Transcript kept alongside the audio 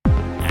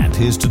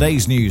here's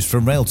today's news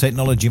from Rail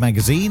Technology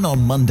Magazine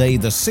on Monday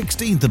the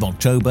 16th of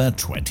October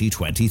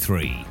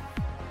 2023.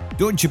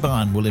 Deutsche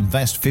Bahn will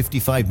invest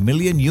 55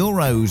 million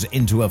euros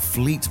into a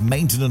fleet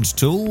maintenance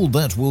tool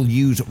that will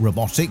use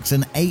robotics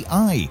and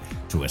AI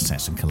to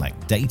assess and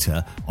collect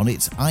data on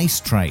its ICE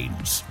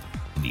trains.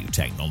 The new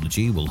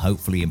technology will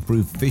hopefully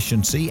improve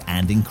efficiency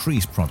and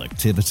increase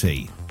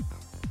productivity.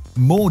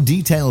 More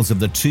details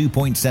of the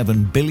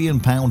 £2.7 billion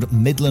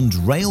Midlands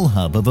Rail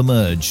Hub have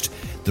emerged.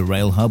 The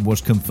Rail Hub was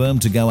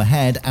confirmed to go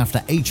ahead after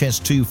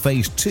HS2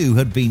 Phase 2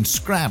 had been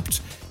scrapped.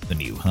 The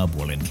new hub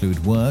will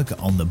include work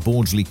on the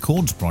Bordsley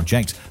Cords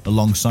project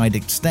alongside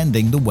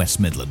extending the West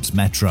Midlands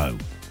Metro.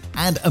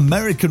 And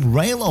American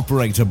rail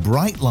operator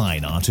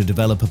Brightline are to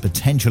develop a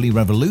potentially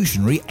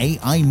revolutionary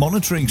AI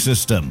monitoring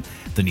system.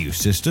 The new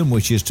system,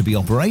 which is to be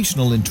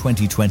operational in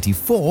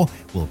 2024,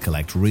 will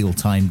collect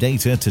real-time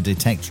data to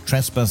detect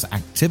trespass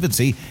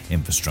activity,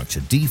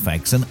 infrastructure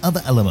defects and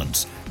other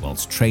elements,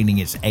 whilst training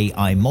its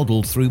AI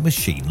model through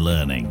machine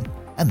learning.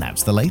 And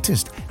that's the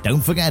latest.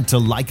 Don't forget to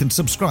like and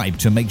subscribe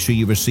to make sure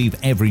you receive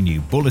every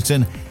new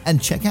bulletin,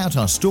 and check out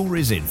our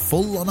stories in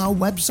full on our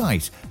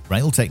website,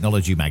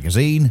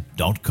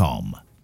 railtechnologymagazine.com.